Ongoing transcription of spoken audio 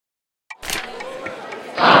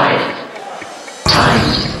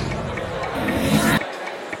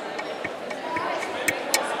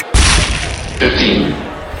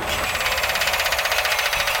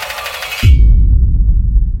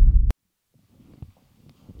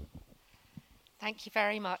Thank you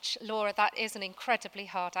very much. Laura, that is an incredibly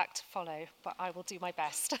hard act to follow, but I will do my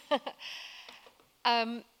best.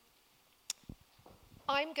 um,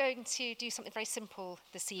 I'm going to do something very simple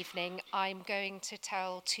this evening. I'm going to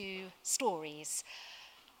tell two stories.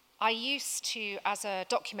 I used to, as a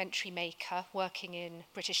documentary maker working in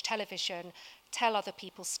British television, tell other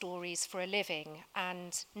people's stories for a living.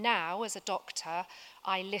 And now, as a doctor,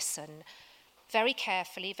 I listen very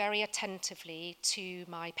carefully, very attentively to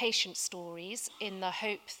my patient stories in the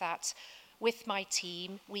hope that with my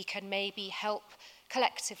team we can maybe help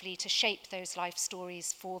collectively to shape those life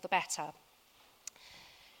stories for the better.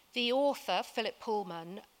 The author, Philip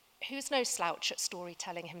Pullman, who's no slouch at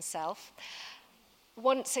storytelling himself,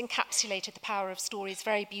 once encapsulated the power of stories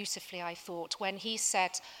very beautifully, I thought, when he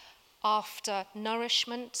said, after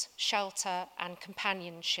nourishment, shelter, and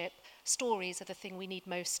companionship, stories are the thing we need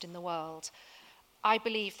most in the world. I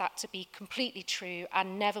believe that to be completely true,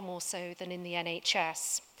 and never more so than in the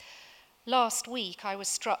NHS. Last week, I was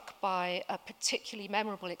struck by a particularly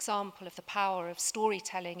memorable example of the power of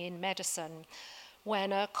storytelling in medicine,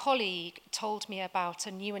 when a colleague told me about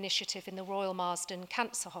a new initiative in the Royal Marsden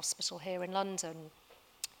Cancer Hospital here in London.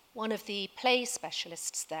 One of the play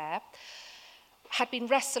specialists there had been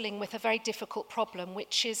wrestling with a very difficult problem,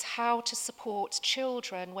 which is how to support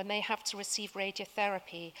children when they have to receive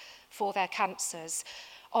radiotherapy for their cancers.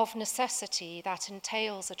 Of necessity, that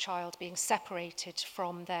entails a child being separated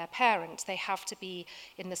from their parent. They have to be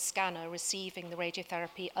in the scanner receiving the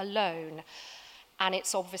radiotherapy alone. And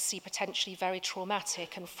it's obviously potentially very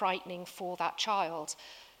traumatic and frightening for that child.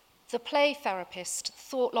 The play therapist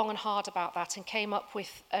thought long and hard about that and came up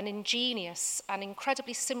with an ingenious and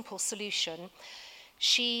incredibly simple solution.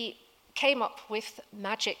 She came up with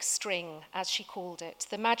magic string, as she called it.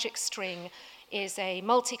 The magic string is a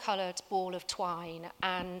multicolored ball of twine,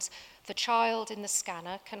 and the child in the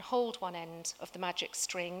scanner can hold one end of the magic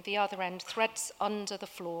string, the other end threads under the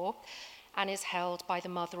floor and is held by the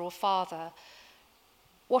mother or father.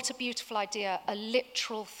 What a beautiful idea, a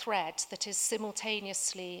literal thread that is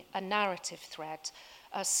simultaneously a narrative thread,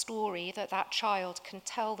 a story that that child can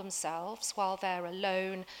tell themselves while they're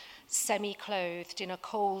alone, semi-clothed in a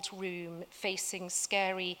cold room, facing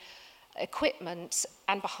scary equipment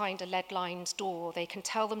and behind a lead-lined door. They can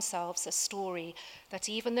tell themselves a story that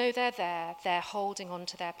even though they're there, they're holding on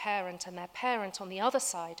to their parent, and their parent on the other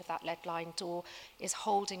side of that lead-lined door is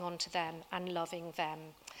holding on to them and loving them.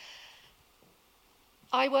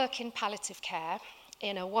 I work in palliative care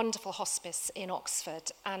in a wonderful hospice in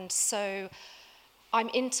Oxford, and so I'm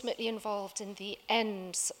intimately involved in the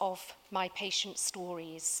ends of my patients'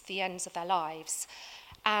 stories, the ends of their lives.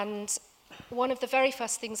 And one of the very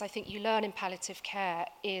first things I think you learn in palliative care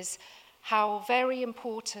is how very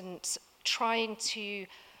important trying to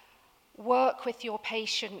work with your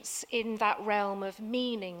patients in that realm of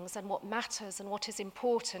meanings and what matters and what is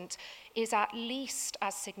important is at least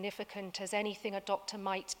as significant as anything a doctor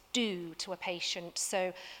might do to a patient.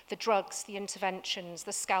 So the drugs, the interventions,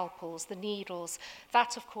 the scalpels, the needles,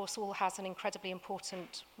 that of course all has an incredibly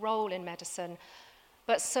important role in medicine,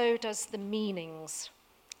 but so does the meanings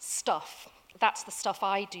stuff. That's the stuff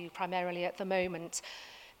I do primarily at the moment.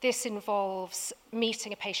 This involves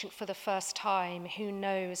meeting a patient for the first time who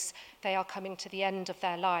knows they are coming to the end of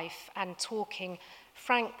their life and talking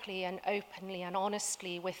frankly and openly and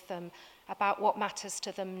honestly with them about what matters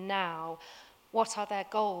to them now. What are their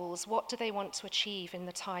goals? What do they want to achieve in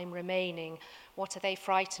the time remaining? What are they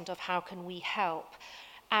frightened of? How can we help?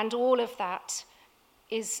 And all of that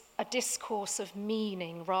is a discourse of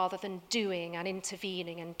meaning rather than doing and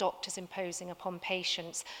intervening and doctors imposing upon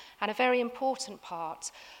patients. And a very important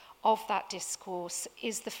part of that discourse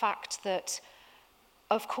is the fact that,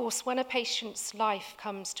 of course, when a patient's life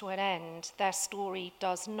comes to an end, their story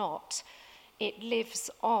does not. It lives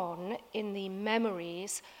on in the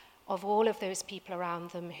memories of all of those people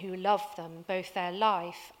around them who love them, both their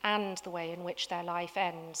life and the way in which their life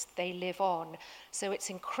ends. They live on. So it's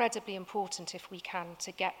incredibly important, if we can,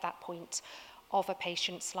 to get that point of a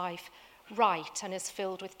patient's life right and as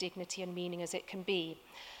filled with dignity and meaning as it can be.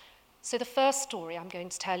 So the first story I'm going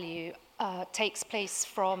to tell you takes place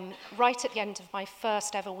from right at the end of my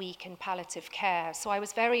first ever week in palliative care. So I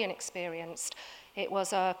was very inexperienced. It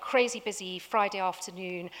was a crazy busy Friday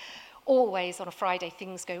afternoon. Always on a Friday,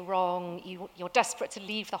 things go wrong. You're desperate to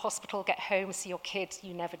leave the hospital, get home, see your kids.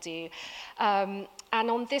 You never do. And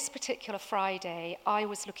on this particular Friday, I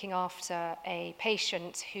was looking after a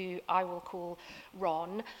patient who I will call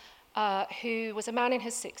Ron, who was a man in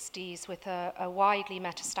his 60s with a widely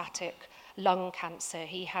metastatic lung cancer.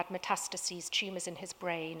 He had metastases, tumours in his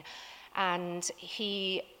brain, and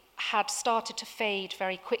he had started to fade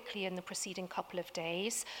very quickly in the preceding couple of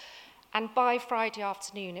days. And by Friday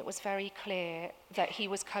afternoon, it was very clear that he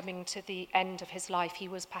was coming to the end of his life. He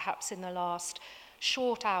was perhaps in the last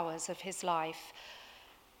short hours of his life.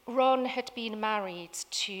 Ron had been married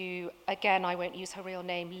to, again, I won't use her real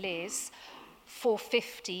name, Liz, for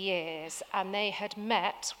 50 years, and they had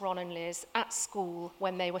met, Ron and Liz, at school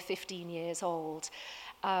when they were 15 years old.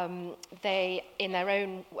 They, in their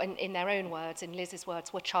own words, in Liz's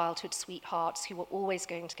words, were childhood sweethearts who were always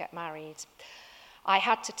going to get married. I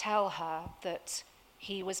had to tell her that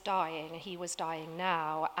he was dying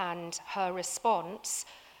now, and her response,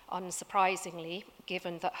 unsurprisingly,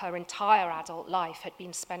 given that her entire adult life had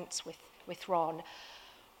been spent with Ron,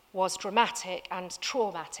 was dramatic and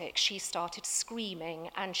traumatic. She started screaming,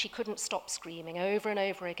 and she couldn't stop screaming. Over and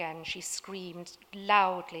over again, she screamed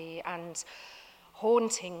loudly and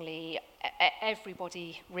hauntingly.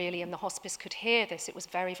 Everybody really in the hospice could hear this. It was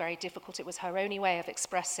very, very difficult. It was her only way of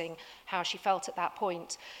expressing how she felt at that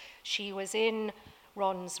point. She was in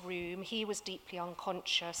Ron's room. He was deeply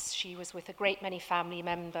unconscious. She was with a great many family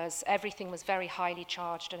members. Everything was very highly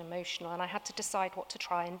charged and emotional, and I had to decide what to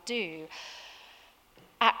try and do,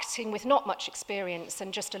 acting with not much experience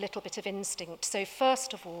and just a little bit of instinct. So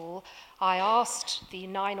first of all, I asked the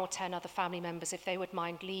 9 or 10 other family members if they would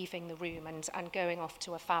mind leaving the room and going off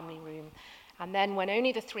to a family room. And then when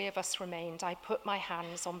only the 3 of us remained, I put my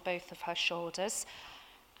hands on both of her shoulders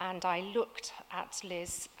and I looked at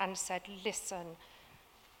Liz and said, "Listen,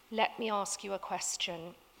 let me ask you a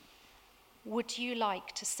question. Would you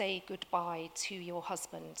like to say goodbye to your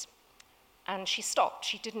husband?" And she stopped.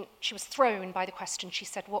 She was thrown by the question. She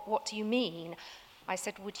said, what do you mean? I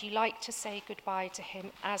said, "Would you like to say goodbye to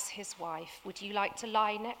him as his wife? Would you like to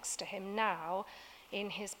lie next to him now in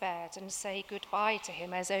his bed and say goodbye to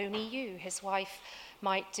him as only you, his wife,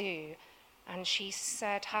 might do?" And she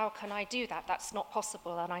said, "How can I do that? That's not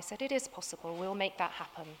possible." And I said, "It is possible. We'll make that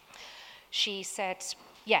happen." She said,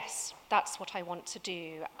 "Yes, that's what I want to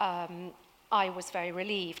do." I was very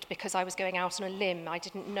relieved because I was going out on a limb. I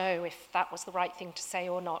didn't know if that was the right thing to say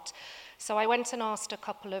or not. So I went and asked a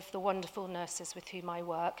couple of the wonderful nurses with whom I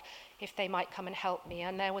work if they might come and help me.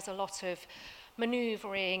 And there was a lot of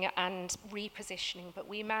maneuvering and repositioning, but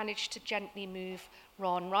we managed to gently move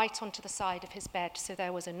Ron right onto the side of his bed so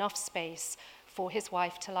there was enough space for his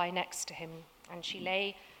wife to lie next to him. And she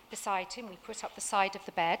lay beside him. We put up the side of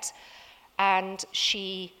the bed, and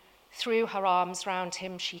she threw her arms round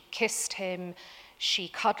him, she kissed him, she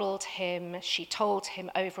cuddled him, she told him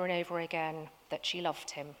over and over again that she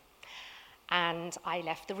loved him. And I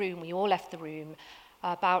left the room, we all left the room.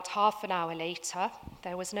 About half an hour later,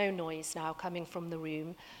 there was no noise now coming from the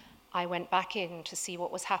room. I went back in to see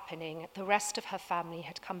what was happening. The rest of her family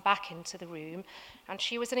had come back into the room, and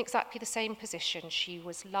she was in exactly the same position. She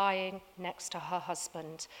was lying next to her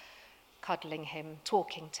husband, cuddling him,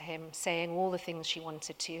 talking to him, saying all the things she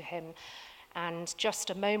wanted to him. And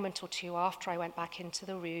just a moment or two after I went back into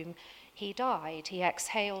the room, he died. He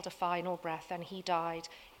exhaled a final breath and he died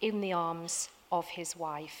in the arms of his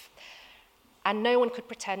wife. And no one could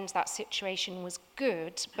pretend that situation was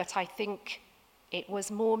good, but I think it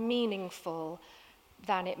was more meaningful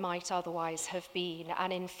than it might otherwise have been.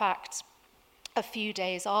 And in fact, a few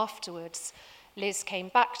days afterwards, Liz came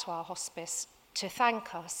back to our hospice to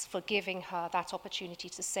thank us for giving her that opportunity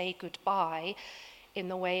to say goodbye in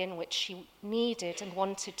the way in which she needed and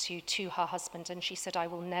wanted to her husband. And she said, "I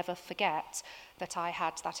will never forget that I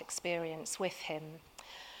had that experience with him."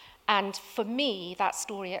 And for me, that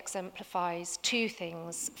story exemplifies 2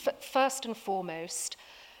 things. First and foremost,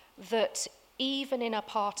 that even in a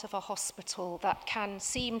part of a hospital that can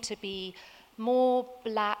seem to be more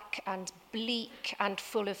black and bleak and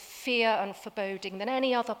full of fear and foreboding than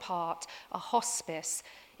any other part, a hospice,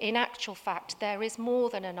 in actual fact, there is more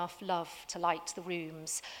than enough love to light the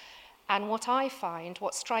rooms. And what I find,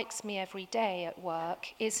 what strikes me every day at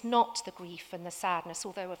work, is not the grief and the sadness,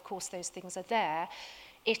 although of course those things are there.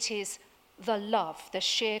 It is the love, the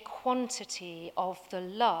sheer quantity of the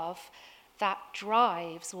love that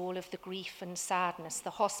drives all of the grief and sadness.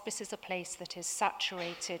 The hospice is a place that is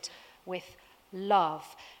saturated with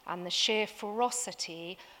love, and the sheer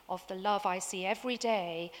ferocity of the love I see every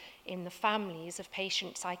day in the families of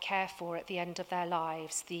patients I care for at the end of their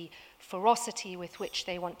lives, the ferocity with which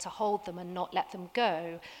they want to hold them and not let them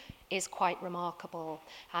go, is quite remarkable.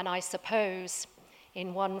 And I suppose,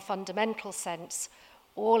 in one fundamental sense,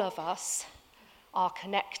 all of us are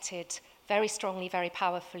connected very strongly, very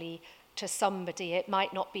powerfully to somebody. It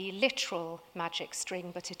might not be literal magic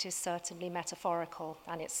string, but it is certainly metaphorical,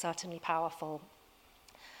 and it's certainly powerful.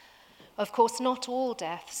 Of course, not all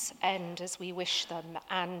deaths end as we wish them,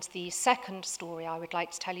 and the second story I would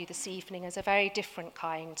like to tell you this evening is a very different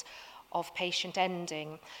kind of patient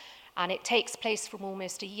ending. And it takes place from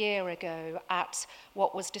almost a year ago at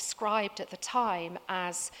what was described at the time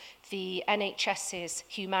as the NHS's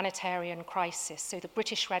humanitarian crisis. So the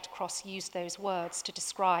British Red Cross used those words to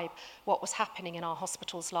describe what was happening in our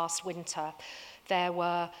hospitals last winter. There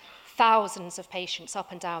were thousands of patients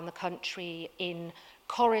up and down the country in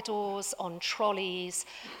corridors, on trolleys,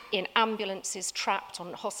 in ambulances, trapped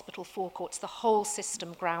on hospital forecourts, the whole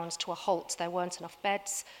system ground to a halt. There weren't enough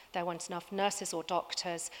beds, there weren't enough nurses or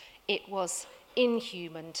doctors. It was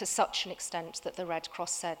inhuman to such an extent that the Red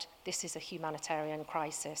Cross said, this is a humanitarian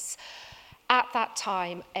crisis. At that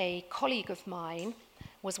time, a colleague of mine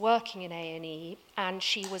was working in A&E, and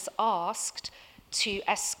she was asked to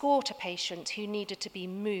escort a patient who needed to be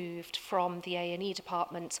moved from the A&E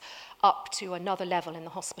department up to another level in the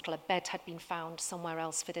hospital. A bed had been found somewhere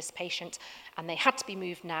else for this patient, and they had to be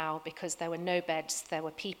moved now because there were no beds. There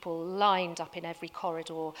were people lined up in every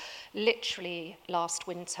corridor. Literally last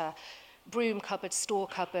winter, broom cupboards, store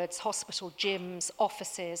cupboards, hospital gyms,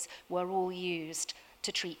 offices were all used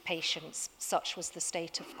to treat patients. Such was the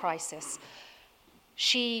state of crisis.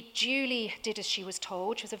 She duly did as she was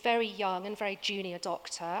told. She was a very young and very junior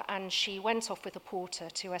doctor, and she went off with a porter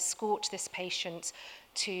to escort this patient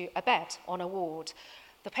to a bed on a ward.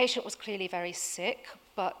 The patient was clearly very sick,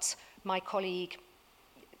 but my colleague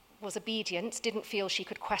was obedient, didn't feel she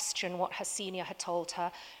could question what her senior had told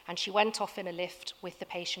her, and she went off in a lift with the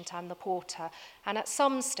patient and the porter. And at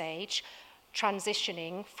some stage,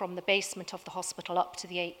 transitioning from the basement of the hospital up to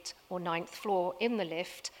the 8th or 9th floor in the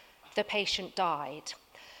lift, the patient died.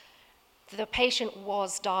 The patient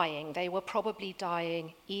was dying. They were probably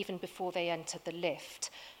dying even before they entered the lift.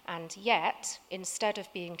 And yet, instead of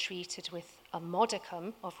being treated with a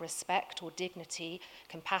modicum of respect or dignity,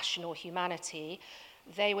 compassion or humanity,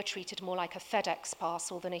 they were treated more like a FedEx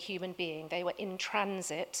parcel than a human being. They were in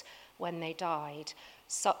transit when they died.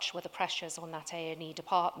 Such were the pressures on that A&E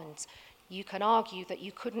department. You can argue that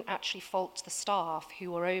you couldn't actually fault the staff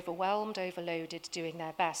who were overwhelmed, overloaded, doing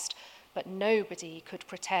their best, but nobody could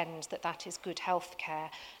pretend that that is good healthcare,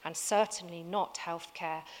 and certainly not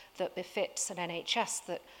healthcare that befits an NHS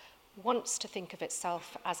that wants to think of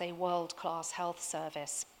itself as a world-class health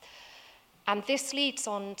service. And this leads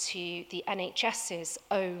on to the NHS's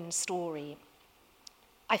own story.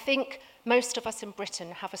 I think most of us in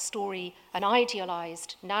Britain have a story, an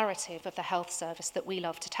idealised narrative of the health service that we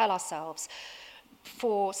love to tell ourselves.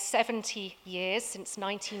 For 70 years, since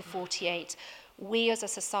 1948, we as a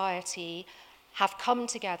society have come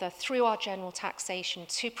together through our general taxation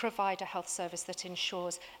to provide a health service that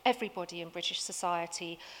ensures everybody in British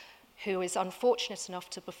society who is unfortunate enough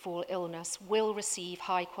to befall illness will receive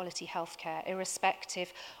high-quality healthcare,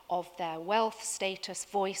 irrespective of their wealth, status,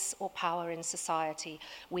 voice, or power in society.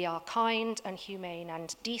 We are kind and humane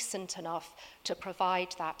and decent enough to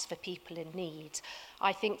provide that for people in need.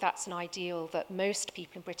 I think that's an ideal that most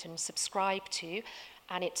people in Britain subscribe to,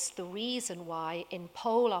 and it's the reason why, in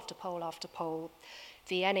poll after poll after poll,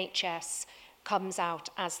 the NHS comes out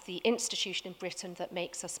as the institution in Britain that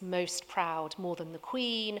makes us most proud, more than the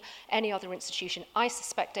Queen, any other institution. I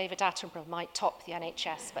suspect David Attenborough might top the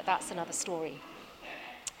NHS, but that's another story.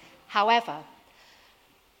 However,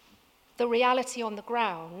 the reality on the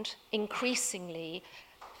ground increasingly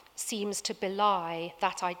seems to belie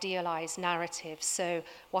that idealised narrative. So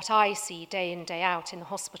what I see day in, day out in the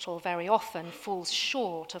hospital very often falls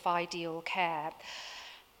short of ideal care.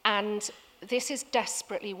 And this is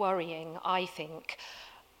desperately worrying, I think.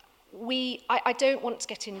 I don't want to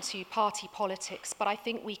get into party politics, but I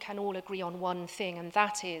think we can all agree on one thing, and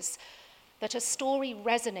that is that a story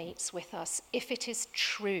resonates with us if it is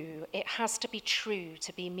true. It has to be true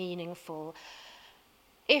to be meaningful.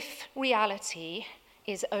 If reality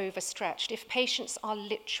is overstretched, if patients are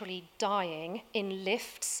literally dying in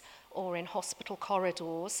lifts or in hospital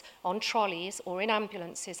corridors, on trolleys or in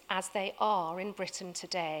ambulances, as they are in Britain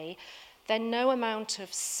today, then no amount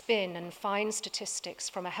of spin and fine statistics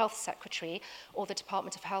from a health secretary or the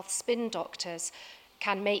Department of Health spin doctors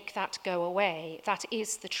can make that go away. That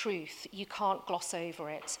is the truth. You can't gloss over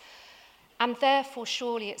it. And therefore,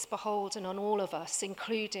 surely it's beholden on all of us,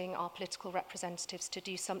 including our political representatives, to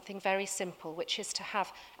do something very simple, which is to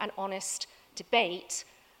have an honest debate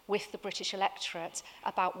with the British electorate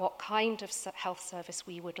about what kind of health service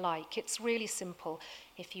we would like. It's really simple.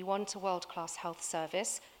 If you want a world-class health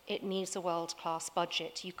service, it needs a world-class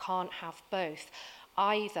budget. You can't have both.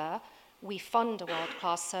 Either we fund a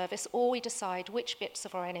world-class service, or we decide which bits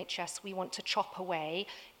of our NHS we want to chop away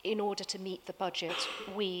in order to meet the budget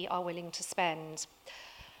we are willing to spend.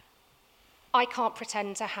 I can't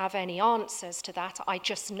pretend to have any answers to that. I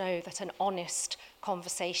just know that an honest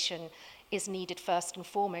conversation is needed first and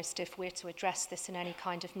foremost if we're to address this in any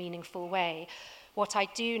kind of meaningful way. What I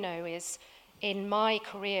do know is, in my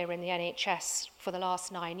career in the NHS for the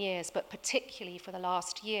last 9 years, but particularly for the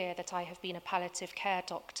last year that I have been a palliative care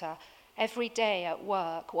doctor, every day at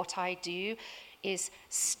work, what I do is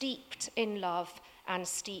steeped in love and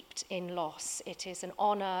steeped in loss. It is an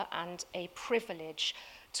honour and a privilege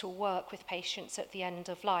to work with patients at the end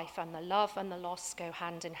of life, and the love and the loss go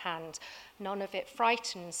hand in hand. None of it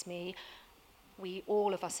frightens me. We,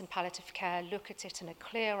 all of us in palliative care, look at it in a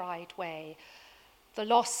clear-eyed way. The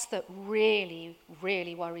loss that really,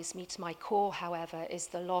 really worries me to my core, however, is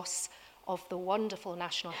the loss of the wonderful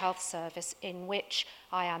National Health Service, in which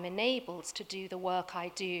I am enabled to do the work I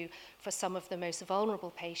do for some of the most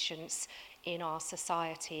vulnerable patients in our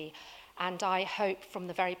society. And I hope from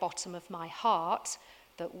the very bottom of my heart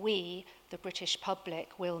that we, the British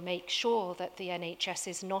public, will make sure that the NHS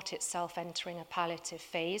is not itself entering a palliative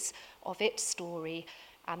phase of its story,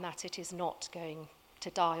 and that it is not going to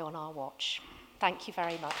die on our watch. Thank you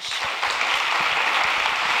very much.